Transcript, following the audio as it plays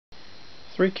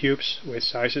Three cubes with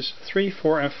sizes 3,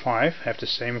 4 and 5 have the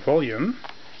same volume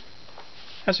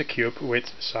as a cube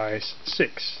with size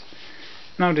 6.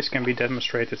 Now this can be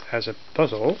demonstrated as a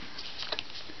puzzle.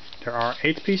 There are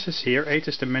 8 pieces here. 8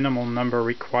 is the minimal number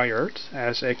required,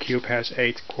 as a cube has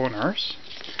 8 corners.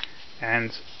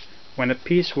 And when a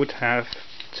piece would have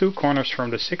 2 corners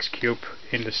from the 6 cube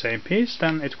in the same piece,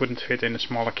 then it wouldn't fit in a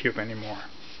smaller cube anymore.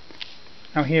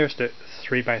 Now here's the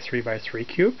 3 by 3 by 3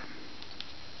 cube.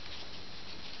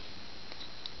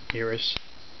 Here is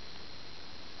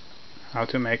how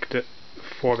to make the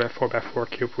 4 by 4 by 4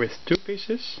 cube with 2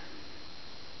 pieces.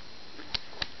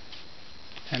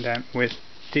 And then with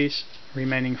these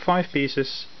remaining 5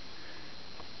 pieces,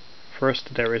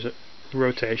 first there is a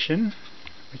rotation,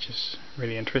 which is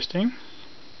really interesting.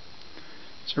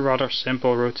 It's a rather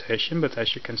simple rotation, but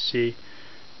as you can see,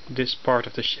 this part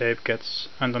of the shape gets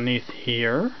underneath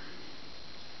here,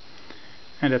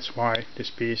 and that's why this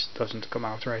piece doesn't come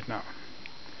out right now.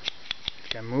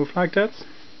 It can move like that,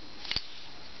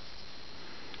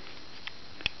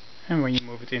 and when you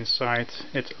move it inside,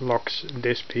 it locks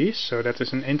this piece, so that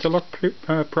is an interlock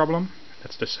problem.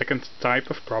 That's the second type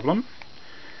of problem.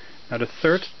 Now the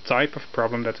third type of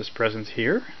problem that is present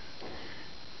here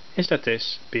is that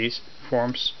this piece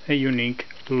forms a unique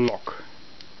lock.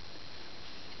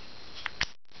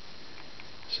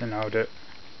 So now the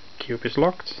cube is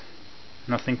locked,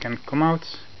 nothing can come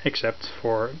out except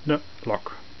for the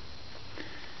lock.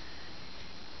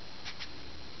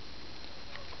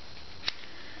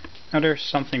 Now there's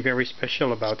something very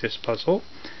special about this puzzle.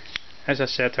 As I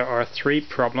said, there are 3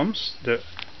 problems: the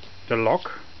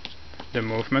lock, the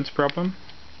movement problem,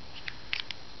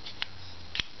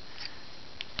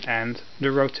 and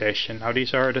the rotation. Now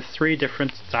these are the 3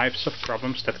 different types of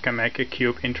problems that can make a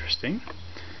cube interesting,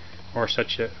 or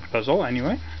such a puzzle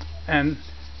anyway. And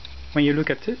when you look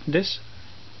at this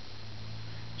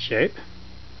shape,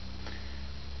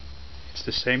 it's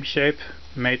the same shape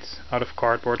made out of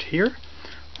cardboard here,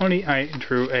 only I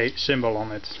drew a symbol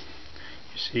on it.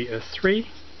 You see a 3,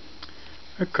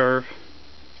 a curve,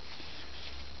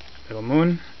 a little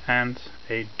moon and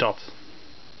a dot.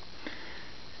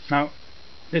 Now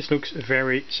this looks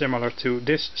very similar to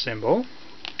this symbol.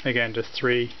 Again, the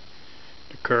 3,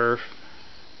 the curve,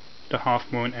 the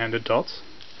half moon and the dot.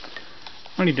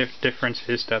 Only the difference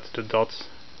is that the dot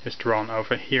is drawn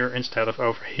over here instead of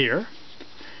over here.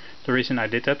 The reason I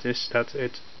did that is that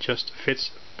it just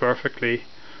fits perfectly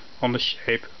on the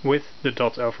shape with the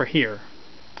dot over here.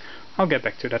 I'll get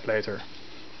back to that later.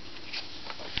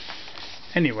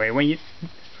 Anyway, when you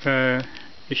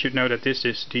should know that this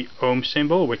is the Om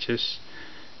symbol, which is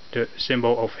the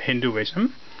symbol of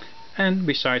Hinduism, and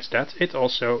besides that it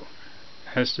also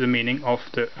has the meaning of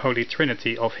the Holy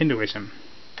Trinity of Hinduism.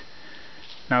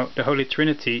 Now the Holy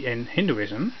Trinity in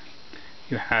Hinduism,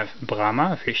 you have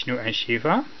Brahma, Vishnu and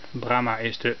Shiva. Brahma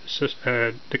is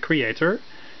the creator,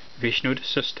 Vishnu the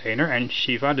sustainer and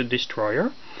Shiva the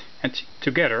destroyer, and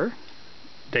together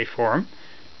they form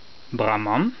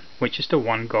Brahman, which is the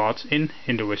one God in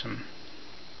Hinduism.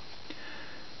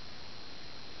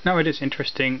 Now it is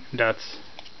interesting that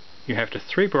you have the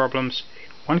 3 problems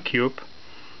in one cube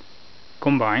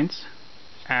combined,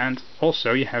 and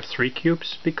also you have 3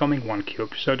 cubes becoming 1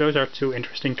 cube. So those are 2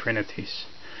 interesting trinities.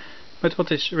 But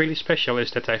what is really special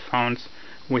is that I found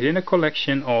within a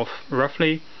collection of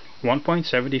roughly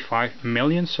 1.75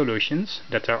 million solutions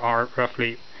that there are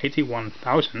roughly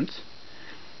 81,000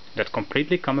 that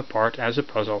completely come apart as a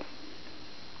puzzle.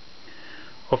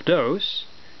 Of those,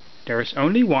 there is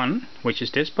only one, which is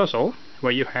this puzzle,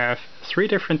 where you have 3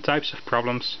 different types of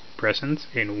problems present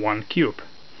in 1 cube.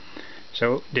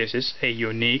 So this is a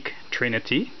unique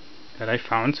trinity that I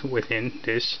found within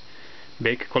this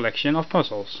big collection of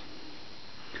puzzles.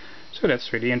 So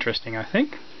that's really interesting, I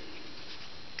think.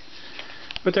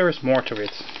 But there is more to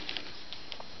it.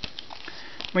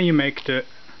 When you make the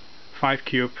 5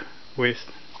 cube with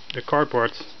the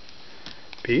cardboard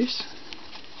piece,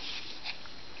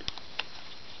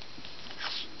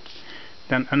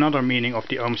 then another meaning of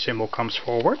the Om symbol comes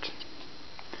forward,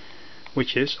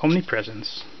 which is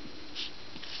omnipresence.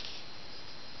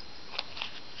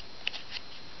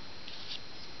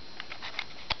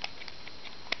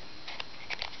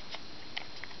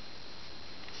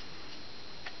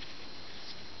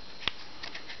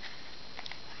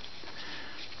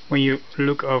 When you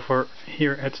look over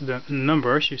here at the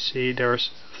numbers, you see there's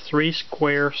 3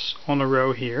 squares on a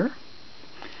row here.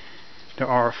 There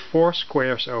are 4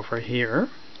 squares over here.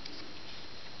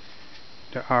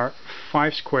 There are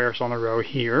 5 squares on a row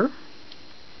here.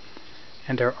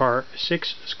 And there are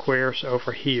 6 squares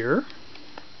over here.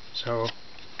 So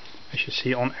As you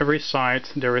see, on every side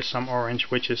there is some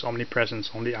orange which is omnipresent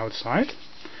on the outside.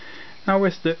 Now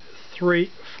with the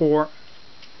 3, 4,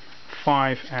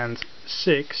 5 and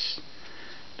 6,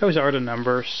 those are the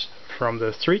numbers from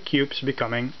the 3 cubes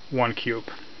becoming 1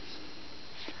 cube.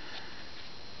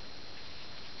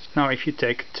 Now if you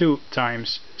take 2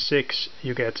 times 6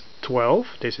 you get 12.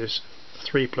 This is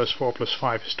 3 plus 4 plus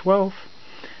 5 is 12.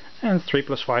 And 3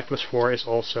 plus 5 plus 4 is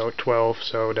also 12,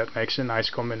 so that makes a nice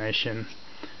combination.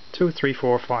 2, 3,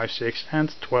 4, 5, 6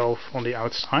 and 12 on the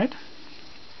outside.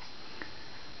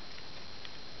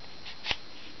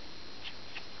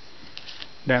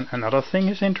 Then another thing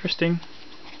is interesting,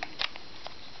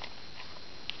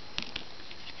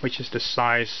 which is the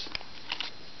size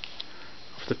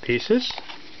of the pieces.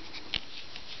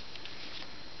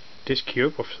 This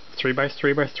cube of 3 by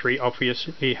 3 by 3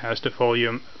 obviously has the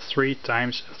volume 3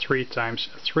 times 3 times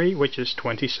 3, which is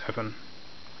 27.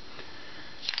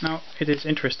 Now it is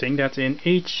interesting that in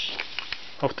each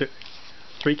of the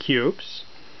 3 cubes,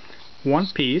 one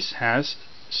piece has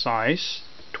size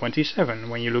 27.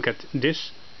 When you look at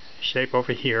this shape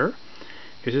over here,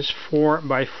 this is 4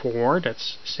 by 4,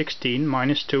 that's 16,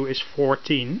 minus 2 is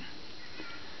 14.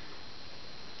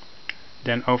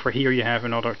 Then over here you have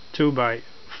another 2 by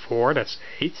 4, that's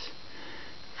 8.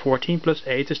 14 plus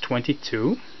 8 is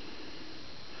 22.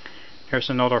 Here's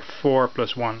another 4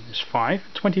 plus 1 is 5.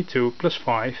 22 plus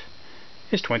 5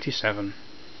 is 27.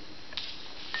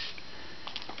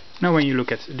 Now when you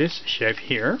look at this shape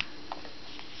here,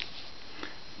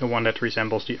 the one that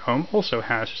resembles the ohm also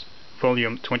has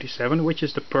volume 27, which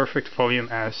is the perfect volume,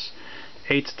 as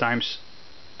 8 times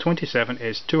 27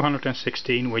 is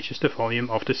 216, which is the volume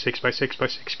of the 6 by 6 by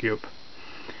 6 cube.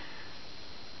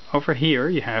 Over here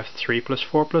you have 3 plus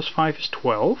 4 plus 5 is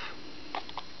 12.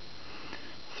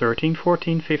 13,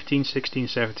 14, 15, 16,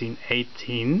 17,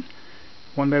 18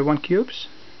 1 by 1 cubes.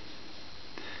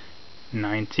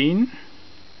 19.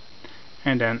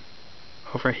 And then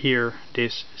over here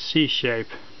this C shape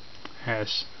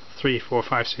has 3, 4,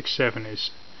 5, 6, 7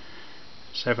 is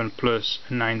 7 plus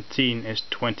 19 is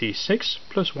 26,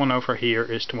 plus 1 over here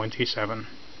is 27.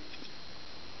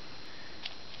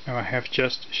 Now I have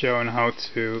just shown how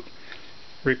to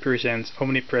represent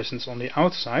omnipresence on the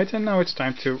outside, and now it's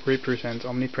time to represent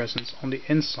omnipresence on the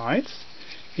inside.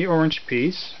 The orange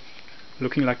piece,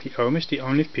 looking like the ohm, is the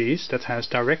only piece that has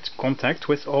direct contact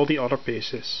with all the other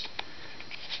pieces.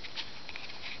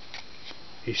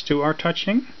 These two are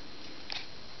touching.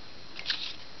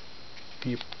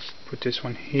 You put this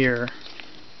one here,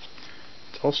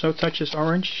 it also touches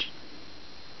orange.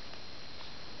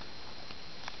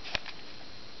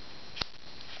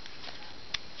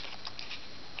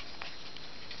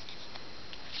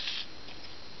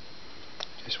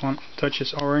 This one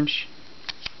touches orange.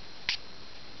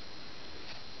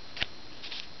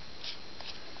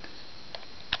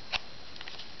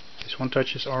 This one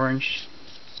touches orange.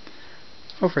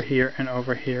 Over here and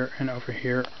over here and over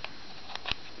here.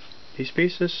 These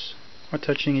pieces are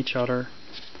touching each other.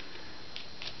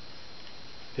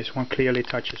 This one clearly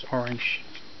touches orange.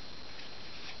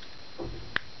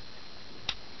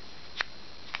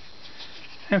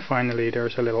 And finally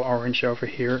there's a little orange over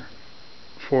here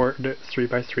for the 3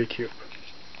 by 3 cube.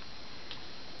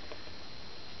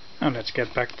 Now let's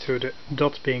get back to the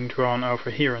dot being drawn over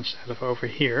here instead of over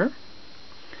here.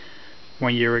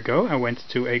 1 year ago I went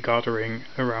to a gathering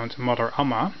around Mother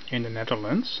Amma in the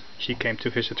Netherlands. She came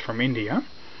to visit from India.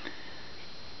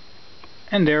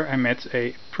 And there I met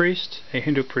a priest, a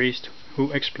Hindu priest,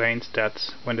 who explained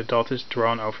that when the dot is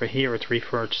drawn over here it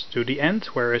refers to the end,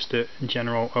 whereas the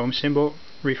general ohm symbol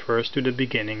refers to the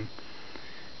beginning.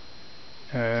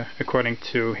 According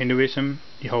to Hinduism,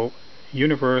 the whole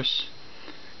universe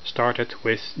started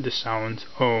with the sound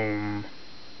Om.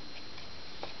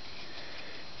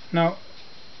 Now,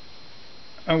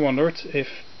 I wondered if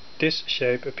this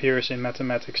shape appears in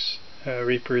mathematics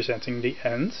representing the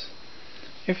end,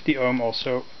 if the Om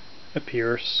also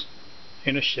appears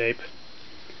in a shape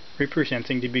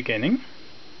representing the beginning.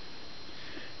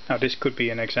 Now this could be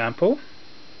an example.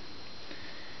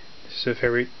 This is a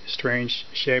very strange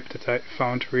shape that I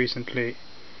found recently,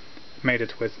 made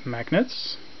it with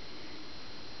magnets.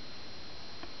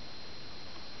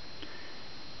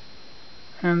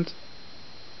 And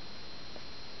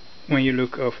when you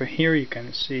look over here you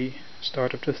can see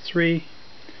start of the 3, you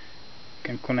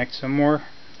can connect some more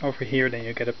over here, then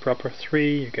you get a proper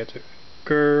 3, you get a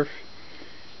curve,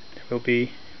 there will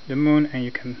be the moon, and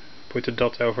you can put a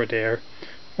dot over there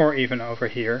or even over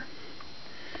here.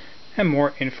 And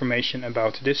more information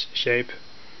about this shape,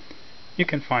 you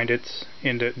can find it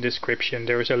in the description.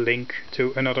 There is a link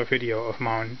to another video of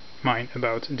mine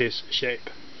about this shape.